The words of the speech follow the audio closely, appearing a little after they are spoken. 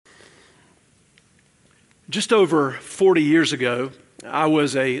Just over 40 years ago, I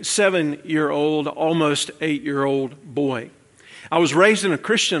was a 7-year-old, almost 8-year-old boy. I was raised in a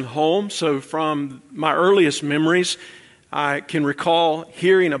Christian home, so from my earliest memories, I can recall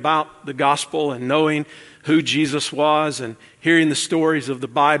hearing about the gospel and knowing who Jesus was and hearing the stories of the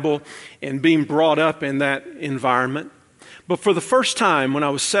Bible and being brought up in that environment. But for the first time, when I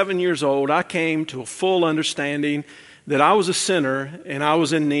was 7 years old, I came to a full understanding that I was a sinner and I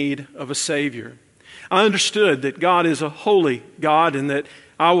was in need of a Savior. I understood that God is a holy God and that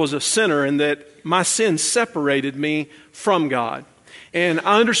I was a sinner and that my sin separated me from God. And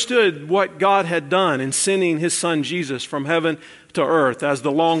I understood what God had done in sending His Son Jesus from heaven to earth as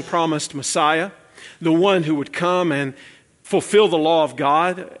the long-promised Messiah, the one who would come and fulfill the law of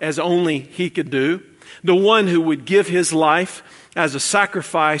God as only He could do, the one who would give His life as a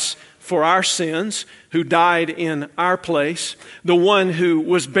sacrifice for our sins, who died in our place, the one who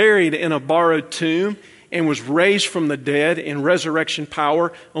was buried in a borrowed tomb and was raised from the dead in resurrection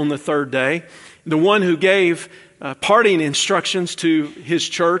power on the third day, the one who gave parting instructions to His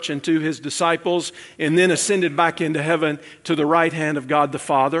church and to His disciples and then ascended back into heaven to the right hand of God the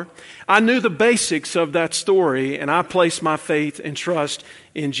Father. I knew the basics of that story and I placed my faith and trust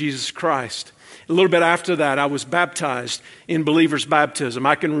in Jesus Christ. A little bit after that, I was baptized in believer's baptism.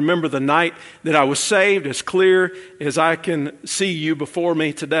 I can remember the night that I was saved as clear as I can see you before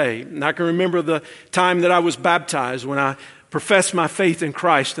me today. And I can remember the time that I was baptized when I professed my faith in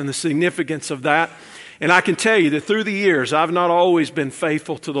Christ and the significance of that. And I can tell you that through the years, I've not always been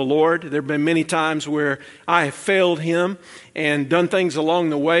faithful to the Lord. There have been many times where I have failed Him and done things along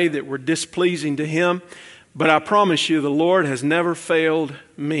the way that were displeasing to Him. But I promise you, the Lord has never failed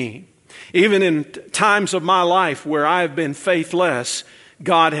me. Even in times of my life where I have been faithless,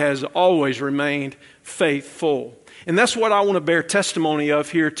 God has always remained faithful. And that's what I want to bear testimony of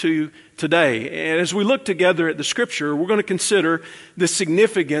here today. And as we look together at the Scripture, we're going to consider the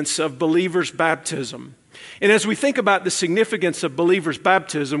significance of believers' baptism. And as we think about the significance of believers'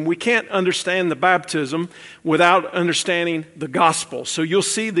 baptism, we can't understand the baptism without understanding the gospel. So you'll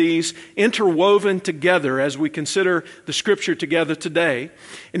see these interwoven together as we consider the Scripture together today.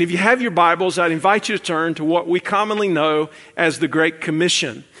 And if you have your Bibles, I'd invite you to turn to what we commonly know as the Great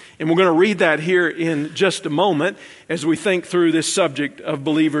Commission. And we're going to read that here in just a moment as we think through this subject of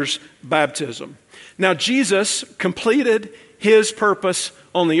believers' baptism. Now, Jesus completed His purpose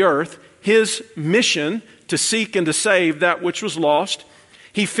on the earth, His mission to seek and to save that which was lost.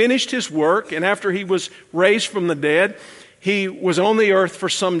 He finished His work, and after He was raised from the dead, He was on the earth for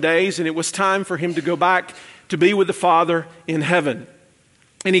some days, and it was time for Him to go back to be with the Father in heaven.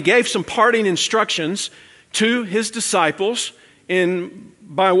 And He gave some parting instructions to His disciples. And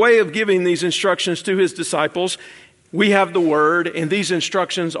by way of giving these instructions to His disciples, we have the Word, and these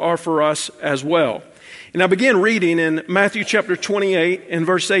instructions are for us as well. And I begin reading in Matthew chapter 28 and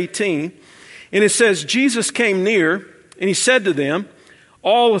verse 18. And it says, Jesus came near and He said to them,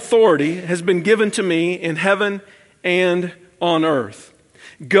 all authority has been given to me in heaven and on earth.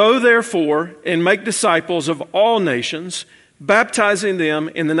 Go therefore and make disciples of all nations, baptizing them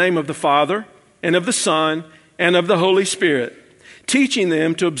in the name of the Father and of the Son and of the Holy Spirit, teaching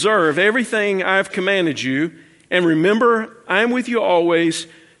them to observe everything I have commanded you. And remember, I am with you always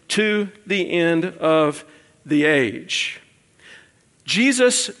to the end of the age.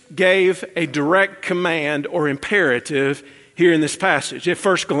 Jesus gave a direct command or imperative here in this passage. At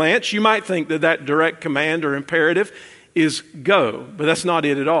first glance, you might think that that direct command or imperative is go, but that's not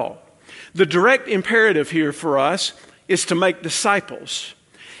it at all. The direct imperative here for us is to make disciples.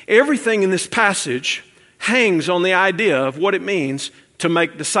 Everything in this passage hangs on the idea of what it means to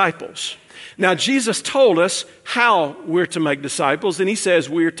make disciples. Now, Jesus told us how we're to make disciples, and He says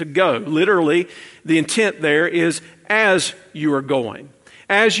we're to go. Literally, the intent there is as you are going,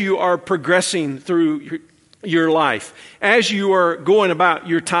 as you are progressing through your life, as you are going about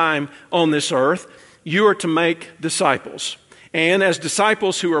your time on this earth, you are to make disciples. And as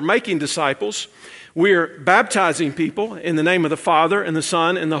disciples who are making disciples, we're baptizing people in the name of the Father and the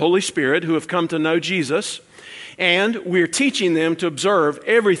Son and the Holy Spirit who have come to know Jesus. And we're teaching them to observe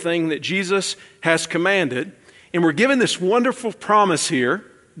everything that Jesus has commanded. And we're given this wonderful promise here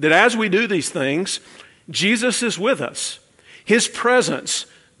that as we do these things, Jesus is with us. His presence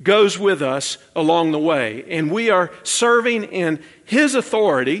goes with us along the way. And we are serving in His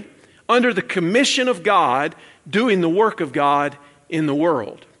authority under the commission of God, doing the work of God in the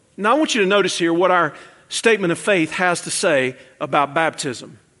world. Now I want you to notice here what our statement of faith has to say about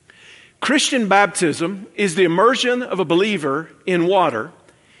baptism. Christian baptism is the immersion of a believer in water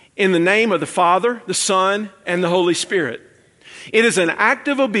in the name of the Father, the Son, and the Holy Spirit. It is an act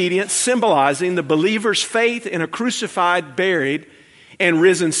of obedience symbolizing the believer's faith in a crucified, buried, and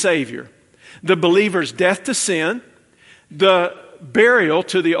risen Savior. The believer's death to sin, the burial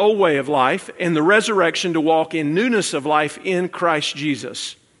to the old way of life, and the resurrection to walk in newness of life in Christ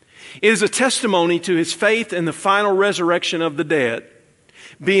Jesus. It is a testimony to his faith in the final resurrection of the dead.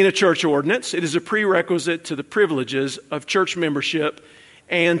 Being a church ordinance, it is a prerequisite to the privileges of church membership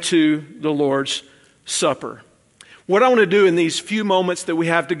and to the Lord's Supper. What I want to do in these few moments that we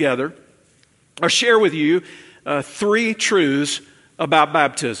have together are share with you three truths about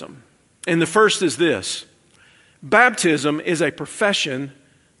baptism. And the first is this: baptism is a profession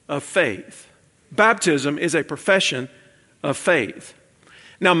of faith. Baptism is a profession of faith.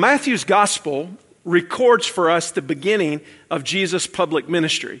 Now, Matthew's gospel records for us the beginning of Jesus' public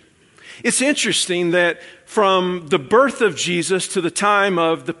ministry. It's interesting that from the birth of Jesus to the time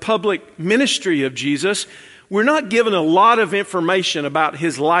of the public ministry of Jesus, we're not given a lot of information about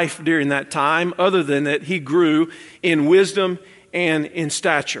his life during that time, other than that he grew in wisdom and in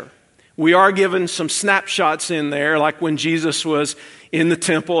stature. We are given some snapshots in there, like when Jesus was in the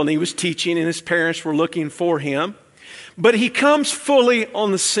temple and he was teaching and his parents were looking for him. But he comes fully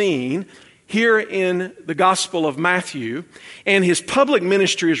on the scene here in the Gospel of Matthew, and his public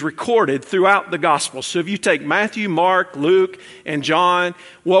ministry is recorded throughout the Gospel. So if you take Matthew, Mark, Luke, and John,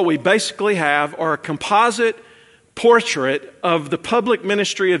 what we basically have are a composite portrait of the public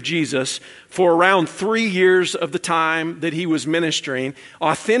ministry of Jesus for around 3 years of the time that he was ministering,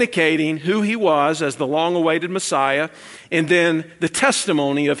 authenticating who he was as the long-awaited Messiah, and then the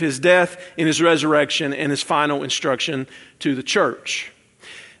testimony of his death and his resurrection and his final instruction to the church.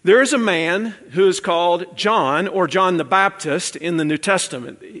 There is a man who is called John, or John the Baptist, in the New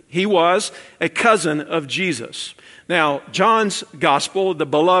Testament. He was a cousin of Jesus. Now, John's gospel, the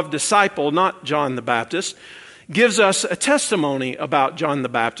beloved disciple, not John the Baptist, gives us a testimony about John the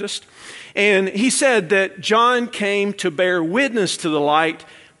Baptist. And he said that John came to bear witness to the light,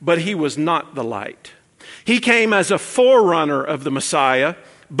 but he was not the light. He came as a forerunner of the Messiah,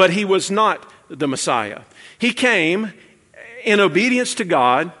 but he was not the Messiah. He came in obedience to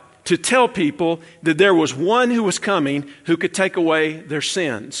God to tell people that there was one who was coming who could take away their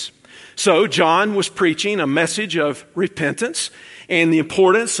sins. So John was preaching a message of repentance and the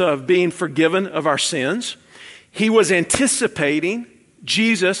importance of being forgiven of our sins. He was anticipating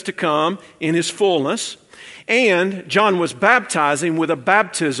Jesus to come in his fullness, and John was baptizing with a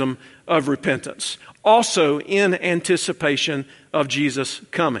baptism of repentance, also in anticipation of Jesus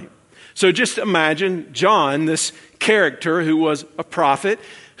coming. So just imagine John, this character who was a prophet,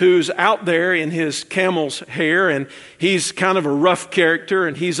 who's out there in his camel's hair, and he's kind of a rough character,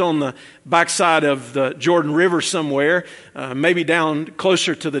 and he's on the backside of the Jordan River somewhere, maybe down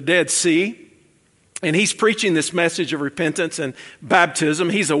closer to the Dead Sea. And he's preaching this message of repentance and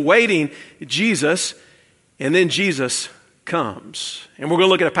baptism. He's awaiting Jesus, and then Jesus comes. And we're going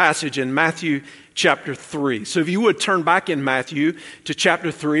to look at a passage in Matthew chapter 3. So if you would turn back in Matthew to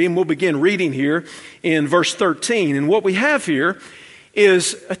chapter 3, and we'll begin reading here in verse 13. And what we have here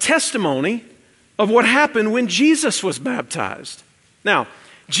is a testimony of what happened when Jesus was baptized. Now,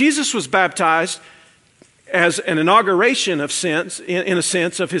 Jesus was baptized as an inauguration of sense, in a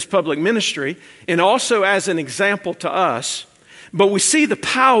sense, of his public ministry, and also as an example to us. But we see the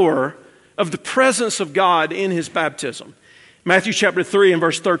power of the presence of God in his baptism. Matthew chapter 3 and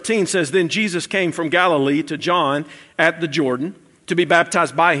verse 13 says, "Then Jesus came from Galilee to John at the Jordan to be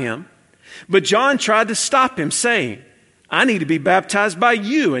baptized by him. But John tried to stop him, saying, 'I need to be baptized by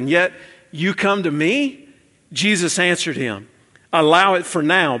you, and yet you come to me?' Jesus answered him, 'Allow it for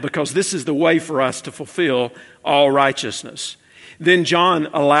now, because this is the way for us to fulfill all righteousness.' Then John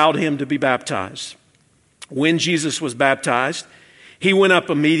allowed him to be baptized. When Jesus was baptized, he went up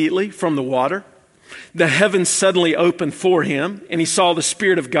immediately from the water. The heavens suddenly opened for him, and he saw the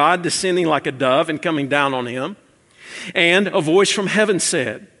Spirit of God descending like a dove and coming down on him. And a voice from heaven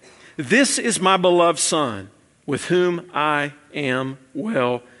said, 'This is my beloved Son, with whom I am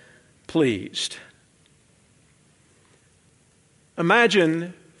well pleased.'"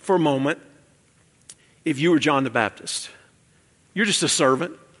 Imagine for a moment if you were John the Baptist. You're just a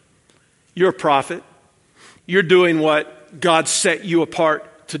servant. You're a prophet. You're doing what God set you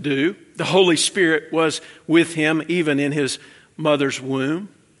apart to do. The Holy Spirit was with him even in his mother's womb.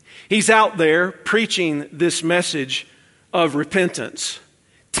 He's out there preaching this message of repentance,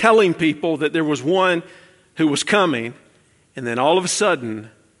 telling people that there was one who was coming, and then all of a sudden,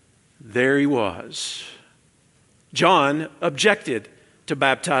 there he was. John objected to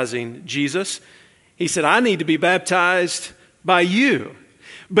baptizing Jesus. He said, "I need to be baptized by you."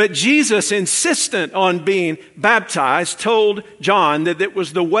 But Jesus, insistent on being baptized, told John that it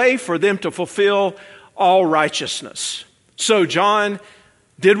was the way for them to fulfill all righteousness. So John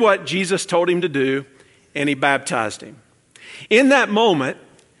did what Jesus told him to do, and he baptized him. In that moment,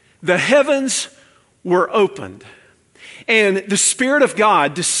 the heavens were opened, and the Spirit of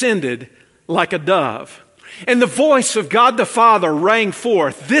God descended like a dove. And the voice of God the Father rang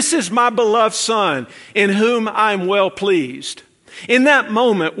forth, "This is my beloved Son, in whom I am well pleased." In that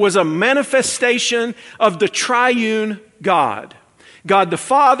moment was a manifestation of the triune God. God the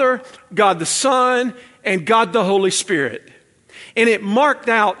Father, God the Son, and God the Holy Spirit. And it marked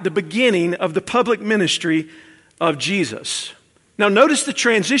out the beginning of the public ministry of Jesus. Now notice the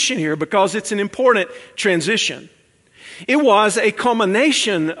transition here, because it's an important transition. It was a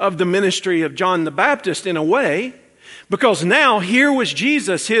culmination of the ministry of John the Baptist in a way, because now here was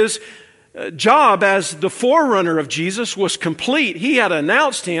Jesus. His job as the forerunner of Jesus was complete. He had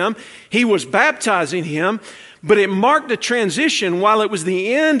announced him. He was baptizing him. But it marked a transition. While it was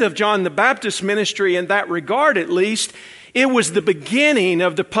the end of John the Baptist's ministry in that regard, at least, it was the beginning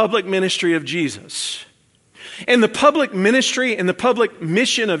of the public ministry of Jesus. And the public ministry and the public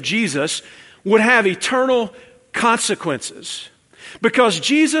mission of Jesus would have eternal consequences, because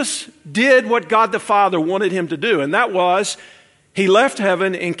Jesus did what God the Father wanted him to do, and that was he left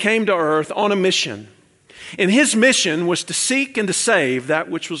heaven and came to earth on a mission. And his mission was to seek and to save that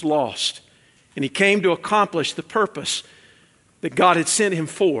which was lost. And he came to accomplish the purpose that God had sent him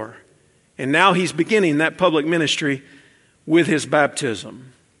for. And now he's beginning that public ministry with his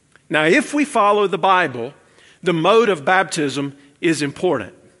baptism. Now, if we follow the Bible, the mode of baptism is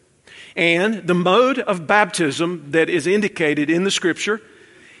important. And the mode of baptism that is indicated in the Scripture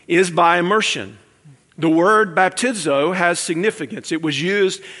is by immersion. The word baptizo has significance. It was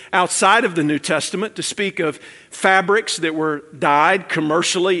used outside of the New Testament to speak of fabrics that were dyed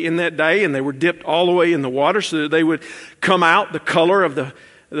commercially in that day, and they were dipped all the way in the water so that they would come out the color of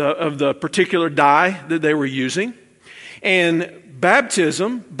the particular dye that they were using. And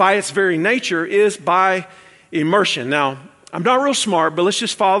baptism, by its very nature, is by immersion. Now, I'm not real smart, but let's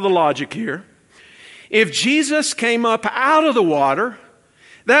just follow the logic here. If Jesus came up out of the water,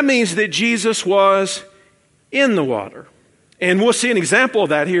 that means that Jesus was in the water. And we'll see an example of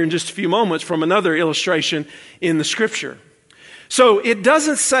that here in just a few moments from another illustration in the Scripture. So it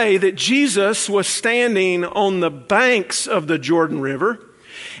doesn't say that Jesus was standing on the banks of the Jordan River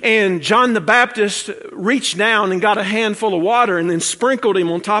and John the Baptist reached down and got a handful of water and then sprinkled him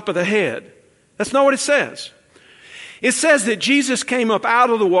on top of the head. That's not what it says. It says that Jesus came up out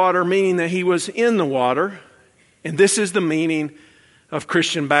of the water, meaning that he was in the water. And this is the meaning of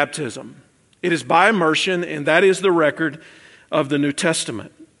Christian baptism. It is by immersion, and that is the record of the New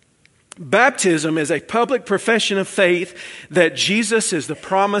Testament. Baptism is a public profession of faith that Jesus is the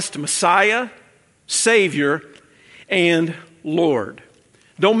promised Messiah, Savior, and Lord.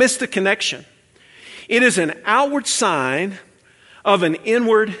 Don't miss the connection. It is an outward sign of an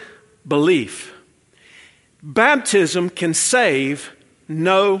inward belief. Baptism can save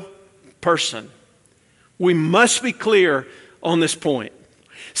no person. We must be clear on this point.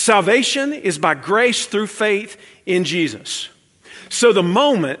 Salvation is by grace through faith in Jesus. So the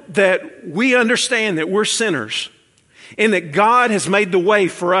moment that we understand that we're sinners and that God has made the way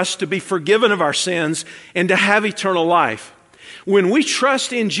for us to be forgiven of our sins and to have eternal life, when we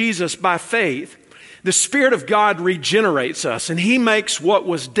trust in Jesus by faith, the Spirit of God regenerates us, and He makes what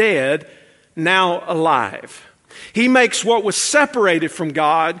was dead now alive. He makes what was separated from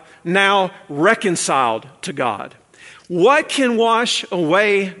God now reconciled to God. What can wash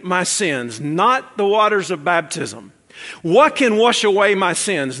away my sins? Not the waters of baptism. What can wash away my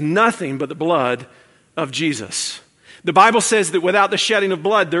sins? Nothing but the blood of Jesus. The Bible says that without the shedding of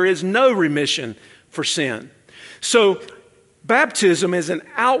blood, there is no remission for sin. So baptism is an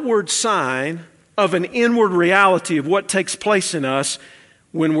outward sign of an inward reality of what takes place in us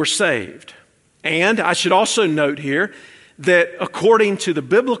when we're saved. And I should also note here that according to the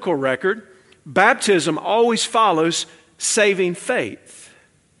biblical record, baptism always follows saving faith.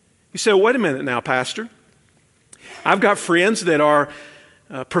 You say, well, wait a minute now, Pastor. I've got friends that are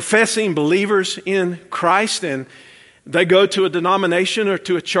professing believers in Christ, and they go to a denomination or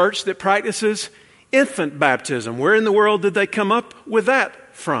to a church that practices infant baptism. Where in the world did they come up with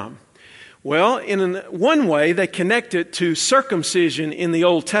that from? Well, in one way, they connect it to circumcision in the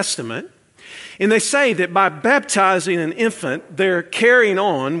Old Testament. And they say that by baptizing an infant, they're carrying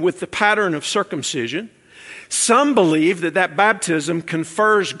on with the pattern of circumcision. Some believe that that baptism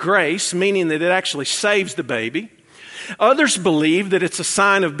confers grace, meaning that it actually saves the baby. Others believe that it's a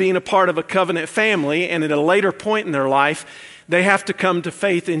sign of being a part of a covenant family, and at a later point in their life, they have to come to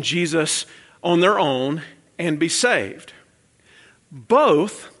faith in Jesus on their own and be saved.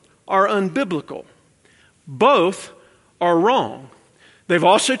 Both are unbiblical. Both are wrong. They've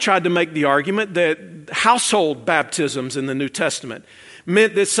also tried to make the argument that household baptisms in the New Testament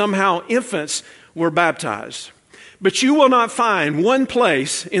meant that somehow infants were baptized. But you will not find one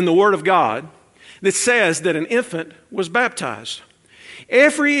place in the Word of God that says that an infant was baptized.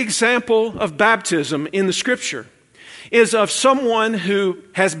 Every example of baptism in the Scripture is of someone who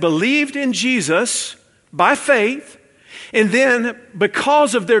has believed in Jesus by faith, and then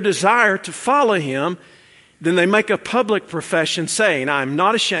because of their desire to follow Him, then they make a public profession saying, I'm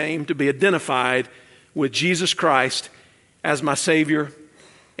not ashamed to be identified with Jesus Christ as my Savior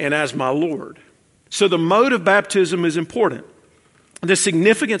and as my Lord. So the mode of baptism is important. The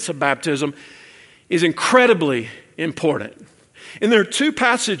significance of baptism is incredibly important. And there are two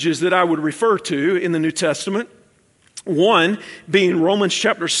passages that I would refer to in the New Testament. One being Romans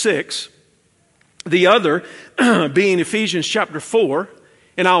chapter 6. The other being Ephesians chapter 4.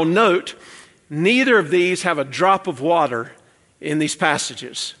 And I'll note, neither of these have a drop of water in these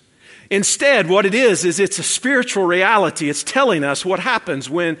passages. Instead, what it is it's a spiritual reality. It's telling us what happens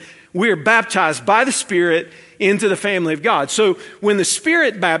when we are baptized by the Spirit into the family of God. So when the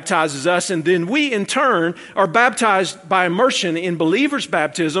Spirit baptizes us, and then we in turn are baptized by immersion in believers'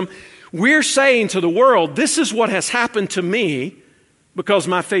 baptism, we're saying to the world, this is what has happened to me because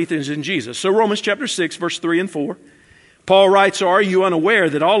my faith is in Jesus. So Romans chapter 6, verse 3 and 4. Paul writes, are you unaware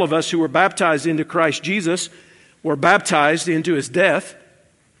that all of us who were baptized into Christ Jesus were baptized into His death?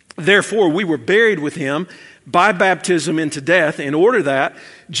 Therefore, we were buried with Him by baptism into death, in order that,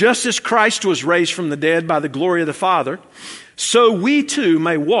 just as Christ was raised from the dead by the glory of the Father, so we too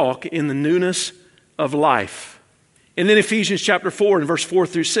may walk in the newness of life. And then Ephesians chapter 4 and verse 4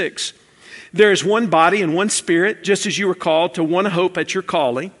 through 6. There is one body and one Spirit, just as you were called to one hope at your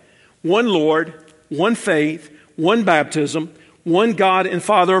calling, one Lord, one faith, one baptism, one God and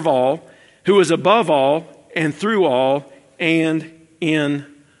Father of all, who is above all and through all and in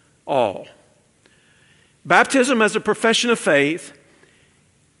all. Baptism as a profession of faith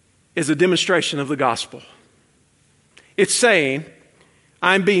is a demonstration of the gospel. It's saying,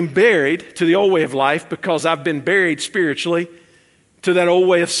 I'm being buried to the old way of life because I've been buried spiritually to that old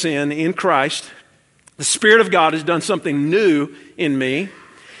way of sin in Christ. The Spirit of God has done something new in me,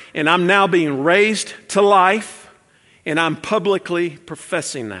 and I'm now being raised to life, and I'm publicly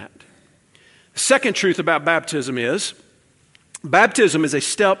professing that. The second truth about baptism is a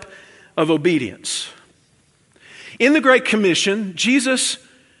step of obedience. In the Great Commission, Jesus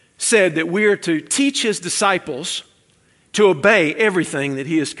said that we are to teach His disciples to obey everything that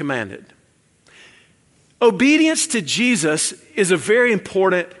He has commanded. Obedience to Jesus is a very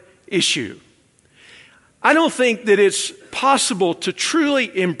important issue. I don't think that it's possible to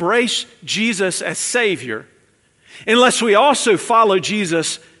truly embrace Jesus as Savior unless we also follow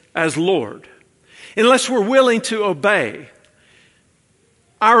Jesus as Lord, unless we're willing to obey.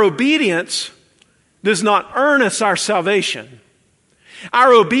 Our obedience does not earn us our salvation.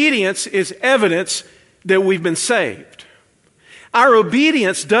 Our obedience is evidence that we've been saved. Our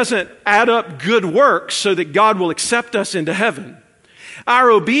obedience doesn't add up good works so that God will accept us into heaven. Our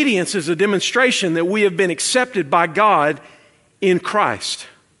obedience is a demonstration that we have been accepted by God in Christ.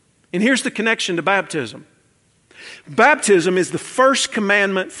 And here's the connection to baptism. Baptism is the first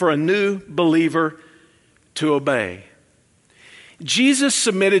commandment for a new believer to obey. Jesus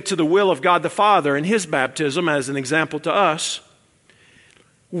submitted to the will of God the Father in His baptism as an example to us.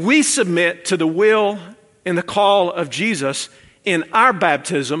 We submit to the will and the call of Jesus in our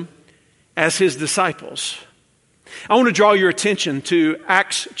baptism as His disciples. I want to draw your attention to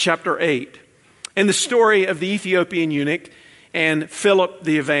Acts chapter 8 and the story of the Ethiopian eunuch and Philip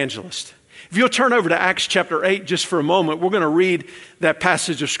the evangelist. If you'll turn over to Acts chapter 8 just for a moment, we're going to read that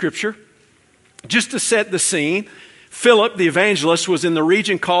passage of Scripture. Just to set the scene, Philip the evangelist was in the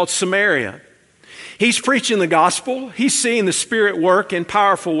region called Samaria. He's preaching the gospel. He's seeing the Spirit work in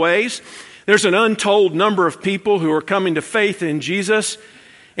powerful ways. There's an untold number of people who are coming to faith in Jesus.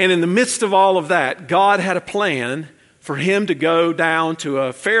 And in the midst of all of that, God had a plan for him to go down to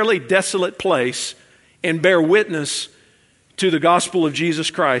a fairly desolate place and bear witness to the gospel of Jesus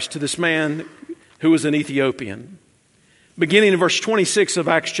Christ to this man who was an Ethiopian. Beginning in verse 26 of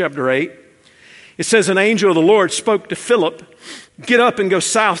Acts chapter 8, it says, an angel of the Lord spoke to Philip, get up and go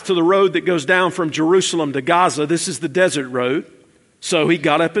south to the road that goes down from Jerusalem to Gaza. This is the desert road. So he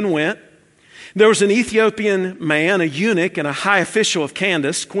got up and went. There was an Ethiopian man, a eunuch and a high official of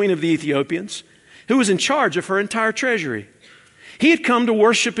Candace, queen of the Ethiopians, who was in charge of her entire treasury. He had come to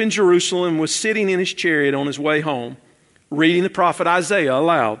worship in Jerusalem and was sitting in his chariot on his way home reading the prophet Isaiah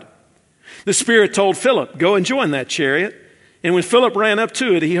aloud. The Spirit told Philip, "Go and join that chariot." And when Philip ran up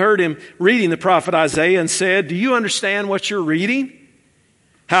to it, he heard him reading the prophet Isaiah and said, "Do you understand what you're reading?"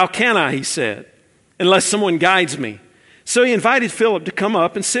 "How can I," he said, "unless someone guides me?" So he invited Philip to come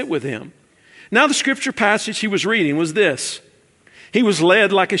up and sit with him. Now the scripture passage he was reading was this: "He was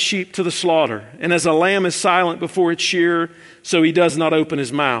led like a sheep to the slaughter, and as a lamb is silent before its shearer, so he does not open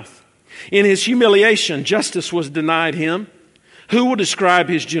his mouth. In his humiliation, justice was denied him. Who will describe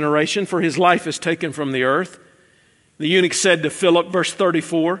his generation? For his life is taken from the earth." The eunuch said to Philip, verse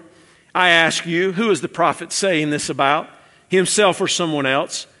 34, "I ask you, who is the prophet saying this about, himself or someone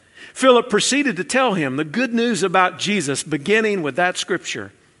else?" Philip proceeded to tell him the good news about Jesus, beginning with that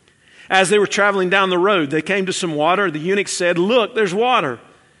scripture. As they were traveling down the road, they came to some water. The eunuch said, "Look, there's water.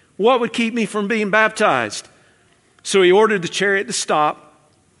 What would keep me from being baptized?" So he ordered the chariot to stop,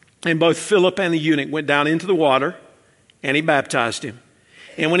 and both Philip and the eunuch went down into the water, and he baptized him.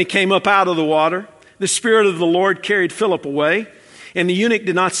 And when he came up out of the water, the Spirit of the Lord carried Philip away, and the eunuch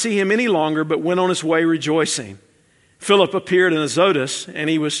did not see him any longer, but went on his way rejoicing. Philip appeared in Azotus, and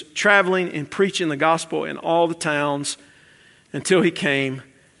he was traveling and preaching the gospel in all the towns until he came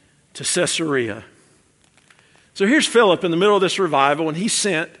to Caesarea. So here's Philip in the middle of this revival, and he's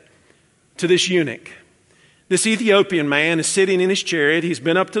sent to this eunuch. This Ethiopian man is sitting in his chariot. He's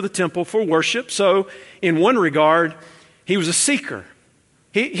been up to the temple for worship. So in one regard, he was a seeker.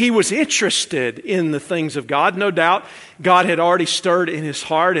 He was interested in the things of God. No doubt God had already stirred in his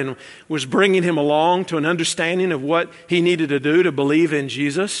heart and was bringing him along to an understanding of what he needed to do to believe in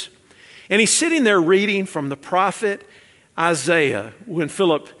Jesus. And he's sitting there reading from the prophet Isaiah when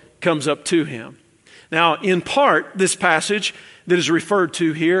Philip comes up to him. Now, in part, this passage that is referred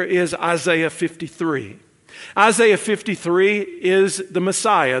to here is Isaiah 53. Isaiah 53 is the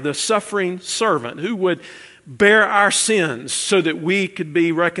Messiah, the suffering servant who would bear our sins so that we could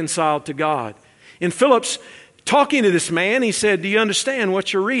be reconciled to God. And Philip's talking to this man. He said, "Do you understand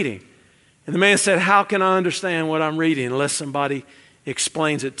what you're reading?" And the man said, "How can I understand what I'm reading unless somebody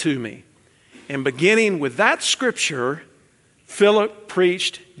explains it to me?" And beginning with that scripture, Philip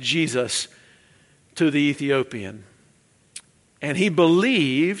preached Jesus to the Ethiopian. And he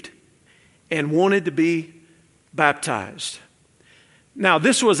believed and wanted to be baptized. Now,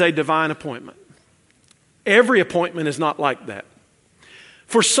 this was a divine appointment. Every appointment is not like that.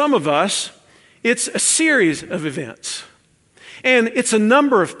 For some of us, it's a series of events. And it's a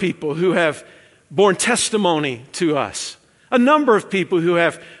number of people who have borne testimony to us. A number of people who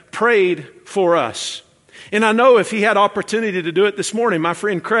have prayed for us. And I know if he had opportunity to do it this morning, my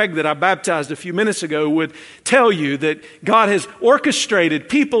friend Craig that I baptized a few minutes ago would tell you that God has orchestrated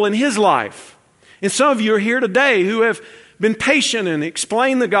people in his life. And some of you are here today who have been patient and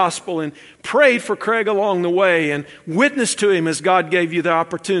explained the gospel and prayed for Craig along the way and witnessed to him as God gave you the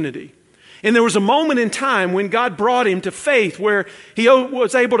opportunity. And there was a moment in time when God brought him to faith where he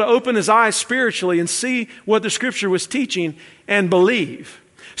was able to open his eyes spiritually and see what the scripture was teaching and believe.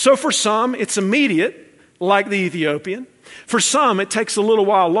 So for some, it's immediate, like the Ethiopian. For some, it takes a little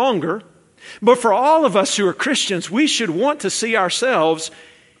while longer. But for all of us who are Christians, we should want to see ourselves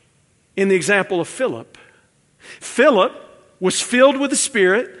in the example of Philip. Philip was filled with the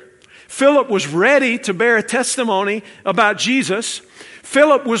Spirit. Philip was ready to bear a testimony about Jesus.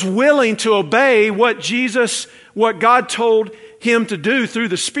 Philip was willing to obey what God told him to do through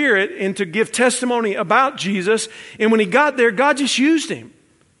the Spirit and to give testimony about Jesus. And when he got there, God just used him.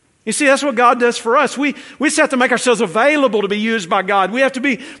 You see, that's what God does for us. We just have to make ourselves available to be used by God. We have to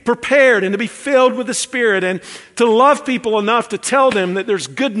be prepared and to be filled with the Spirit and to love people enough to tell them that there's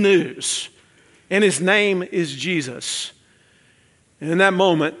good news. And his name is Jesus. And in that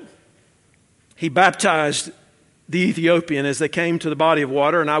moment, he baptized the Ethiopian as they came to the body of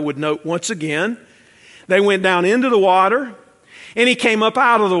water. And I would note once again, they went down into the water and he came up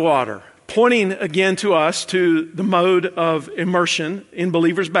out of the water, pointing again to us to the mode of immersion in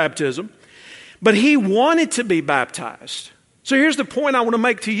believers' baptism. But he wanted to be baptized. So here's the point I want to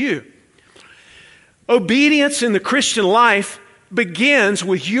make to you. Obedience in the Christian life begins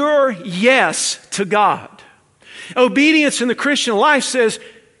with your yes to God. Obedience in the Christian life says,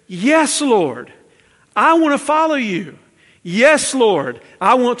 "Yes, Lord, I want to follow you. Yes, Lord,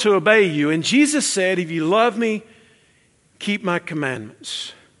 I want to obey you." And Jesus said, "If you love me, keep my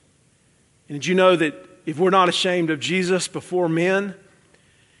commandments." And did you know that if we're not ashamed of Jesus before men,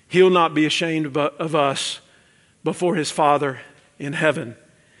 he'll not be ashamed of us before his Father in heaven?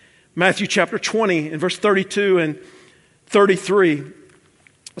 Matthew chapter 20 and verse 32 and 33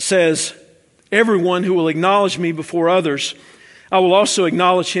 says, "Everyone who will acknowledge me before others, I will also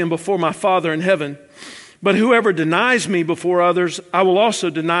acknowledge him before my Father in heaven. But whoever denies me before others, I will also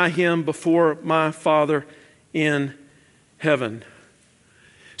deny him before my Father in heaven.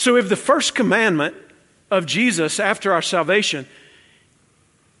 So if the first commandment of Jesus after our salvation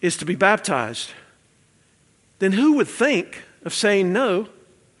is to be baptized, then who would think of saying no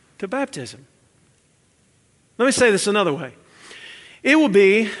to baptism? Let me say this another way. It will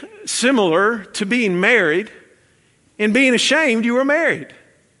be similar to being married and being ashamed you were married.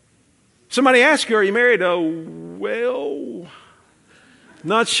 Somebody asks you, are you married? Oh, well,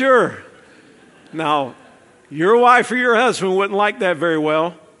 not sure. Now, your wife or your husband wouldn't like that very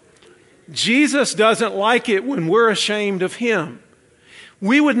well. Jesus doesn't like it when we're ashamed of him.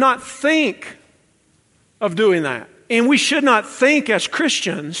 We would not think of doing that. And we should not think as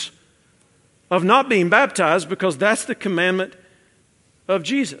Christians of not being baptized, because that's the commandment of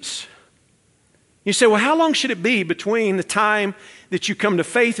Jesus. You say, well, how long should it be between the time that you come to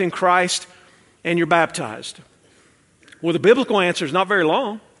faith in Christ and you're baptized? Well, the biblical answer is not very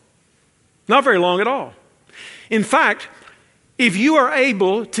long. Not very long at all. In fact, if you are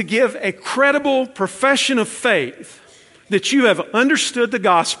able to give a credible profession of faith that you have understood the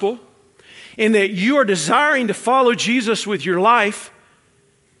gospel and that you are desiring to follow Jesus with your life,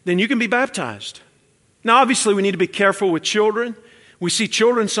 then you can be baptized. Now, obviously, we need to be careful with children. We see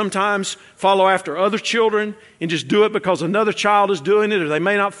children sometimes follow after other children and just do it because another child is doing it, or they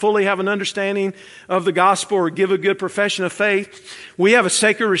may not fully have an understanding of the gospel or give a good profession of faith. We have a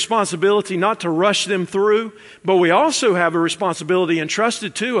sacred responsibility not to rush them through, but we also have a responsibility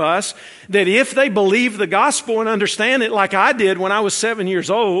entrusted to us that if they believe the gospel and understand it like I did when I was 7 years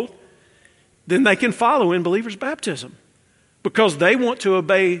old, then they can follow in believers' baptism because they want to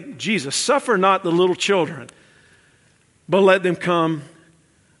obey Jesus. Suffer not the little children, but let them come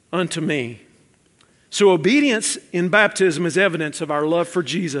unto me. So obedience in baptism is evidence of our love for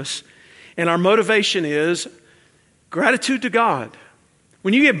Jesus. And our motivation is gratitude to God.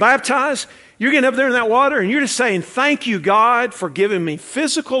 When you get baptized, you're getting up there in that water and you're just saying, thank you, God, for giving me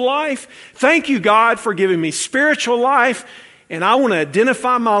physical life. Thank you, God, for giving me spiritual life. And I want to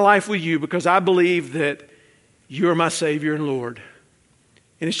identify my life with you because I believe that you are my Savior and Lord.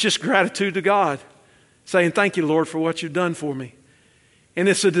 And it's just gratitude to God. Saying, thank you, Lord, for what you've done for me. And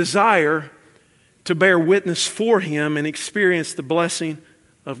it's a desire to bear witness for him and experience the blessing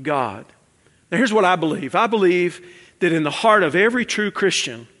of God. Now, here's what I believe. I believe that in the heart of every true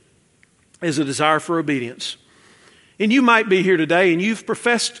Christian is a desire for obedience. And you might be here today and you've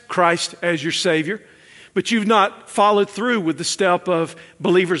professed Christ as your Savior, but you've not followed through with the step of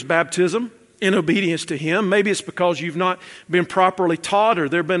believer's baptism in obedience to him. Maybe it's because you've not been properly taught, or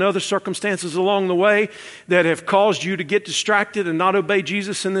there have been other circumstances along the way that have caused you to get distracted and not obey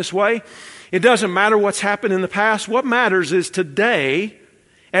Jesus in this way. It doesn't matter what's happened in the past. What matters is today,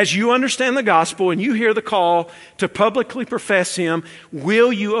 as you understand the gospel and you hear the call to publicly profess him,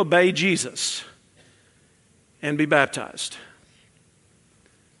 will you obey Jesus and be baptized?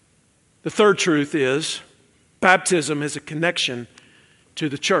 The third truth is baptism is a connection to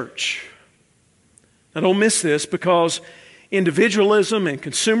the church. Now, don't miss this, because individualism and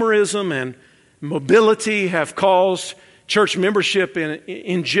consumerism and mobility have caused church membership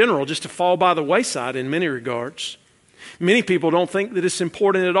in general just to fall by the wayside in many regards. Many people don't think that it's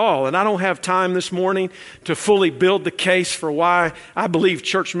important at all. And I don't have time this morning to fully build the case for why I believe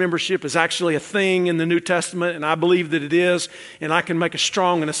church membership is actually a thing in the New Testament, and I believe that it is, and I can make a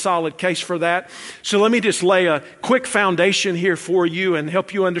strong and a solid case for that. So let me just lay a quick foundation here for you and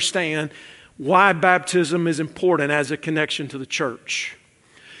help you understand why baptism is important as a connection to the church.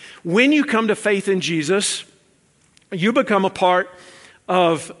 When you come to faith in Jesus, you become a part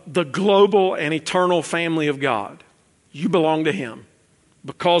of the global and eternal family of God. You belong to him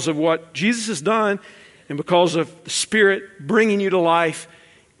because of what Jesus has done and because of the Spirit bringing you to life.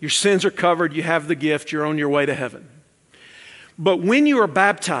 Your sins are covered. You have the gift. You're on your way to heaven. But when you are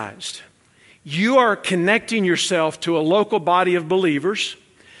baptized, you are connecting yourself to a local body of believers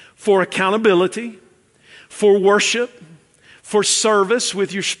for accountability, for worship, for service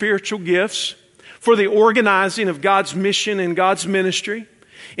with your spiritual gifts, for the organizing of God's mission and God's ministry.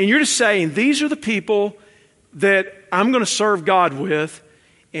 And you're just saying, these are the people that I'm going to serve God with,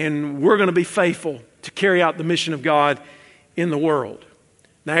 and we're going to be faithful to carry out the mission of God in the world.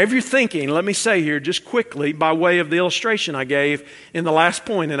 Now, if you're thinking, let me say here just quickly, by way of the illustration I gave in the last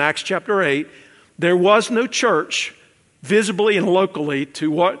point in Acts chapter 8, there was no church visibly and locally,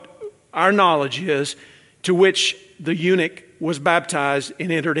 to what our knowledge is, to which the eunuch was baptized and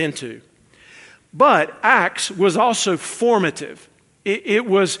entered into. But Acts was also formative It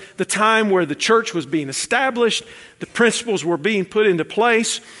was the time where the church was being established, the principles were being put into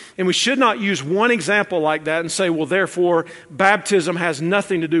place, and we should not use one example like that and say, well, therefore, baptism has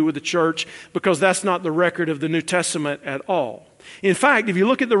nothing to do with the church, because that's not the record of the New Testament at all. In fact, if you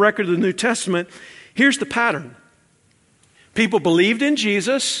look at the record of the New Testament, here's the pattern. People believed in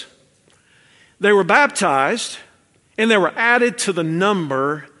Jesus, they were baptized, and they were added to the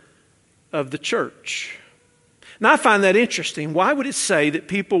number of the church. Now, I find that interesting. Why would it say that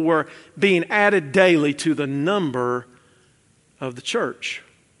people were being added daily to the number of the church?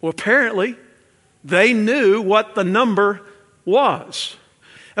 Well, apparently, they knew what the number was.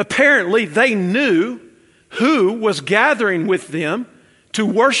 Apparently, they knew who was gathering with them to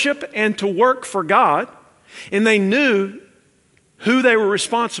worship and to work for God, and they knew who they were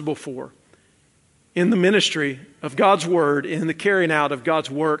responsible for in the ministry of God's Word, in the carrying out of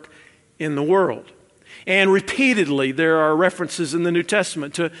God's work in the world. And repeatedly, there are references in the New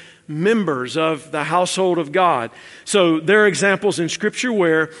Testament to members of the household of God. So there are examples in Scripture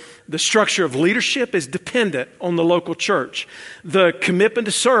where the structure of leadership is dependent on the local church. The commitment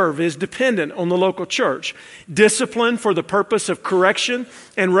to serve is dependent on the local church. Discipline for the purpose of correction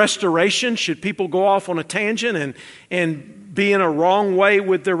and restoration, should people go off on a tangent and be in a wrong way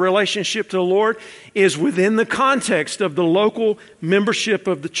with their relationship to the Lord, is within the context of the local membership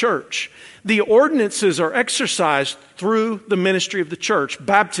of the church. The ordinances are exercised through the ministry of the church,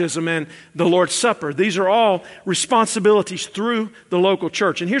 baptism and the Lord's Supper. These are all responsibilities through the local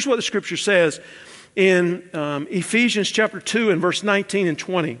church. And here's what the Scripture says in Ephesians chapter 2 and verse 19 and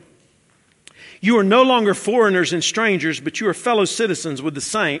 20. You are no longer foreigners and strangers, but you are fellow citizens with the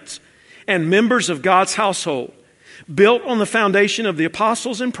saints and members of God's household, built on the foundation of the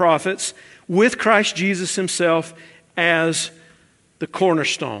apostles and prophets, with Christ Jesus himself as the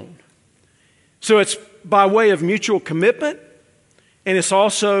cornerstone. So it's by way of mutual commitment, and it's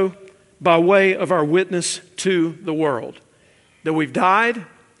also by way of our witness to the world. That we've died,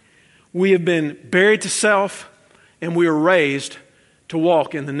 we have been buried to self, and we are raised to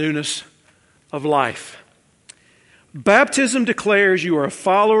walk in the newness of life. Baptism declares you are a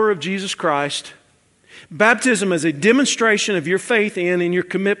follower of Jesus Christ. Baptism is a demonstration of your faith in and your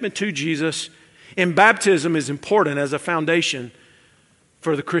commitment to Jesus. And baptism is important as a foundation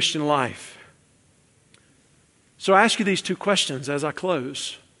for the Christian life. So I ask you these two questions as I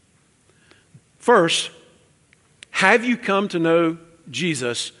close. First, have you come to know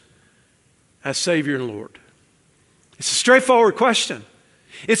Jesus as Savior and Lord? It's a straightforward question.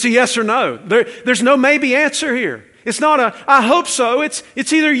 It's a yes or no. There's no maybe answer here. It's not a I hope so. It's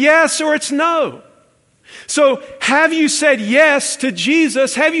either yes or it's no. So have you said yes to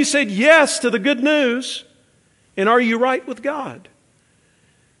Jesus? Have you said yes to the good news? And are you right with God?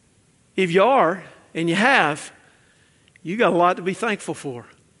 If you are, and you have, you got a lot to be thankful for.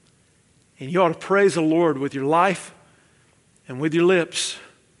 And you ought to praise the Lord with your life and with your lips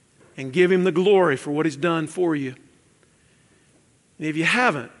and give Him the glory for what He's done for you. And if you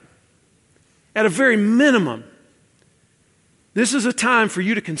haven't, at a very minimum, this is a time for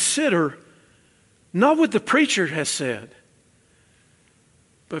you to consider not what the preacher has said,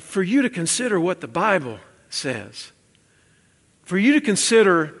 but for you to consider what the Bible says. For you to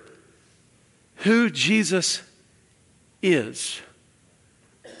consider who Jesus is.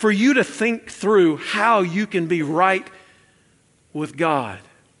 For you to think through how you can be right with God.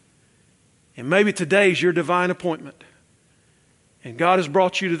 And maybe today is your divine appointment. And God has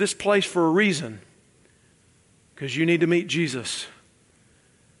brought you to this place for a reason. Because you need to meet Jesus.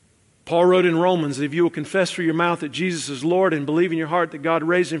 Paul wrote in Romans, if you will confess through your mouth that Jesus is Lord and believe in your heart that God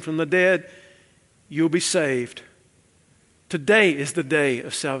raised Him from the dead, you'll be saved. Today is the day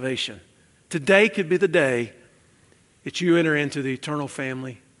of salvation. Today could be the day that you enter into the eternal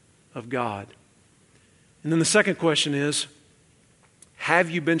family of God. And then the second question is, have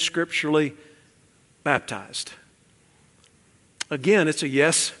you been scripturally baptized? Again, it's a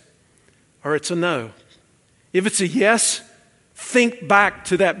yes or it's a no. If it's a yes, think back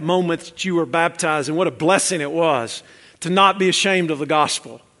to that moment that you were baptized and what a blessing it was to not be ashamed of the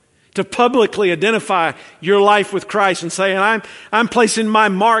gospel. To publicly identify your life with Christ and say, I'm placing my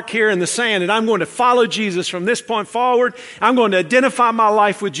mark here in the sand and I'm going to follow Jesus from this point forward. I'm going to identify my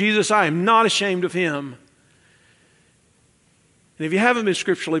life with Jesus. I am not ashamed of Him. And if you haven't been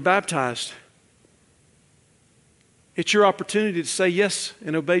scripturally baptized, it's your opportunity to say yes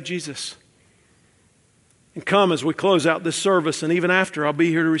and obey Jesus. And come as we close out this service, and even after, I'll be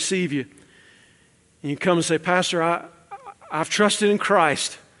here to receive you. And you come and say, Pastor, I've trusted in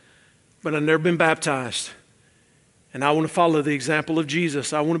Christ, but I've never been baptized. And I want to follow the example of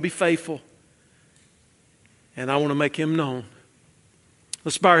Jesus. I want to be faithful. And I want to make Him known.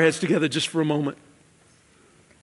 Let's bow our heads together just for a moment.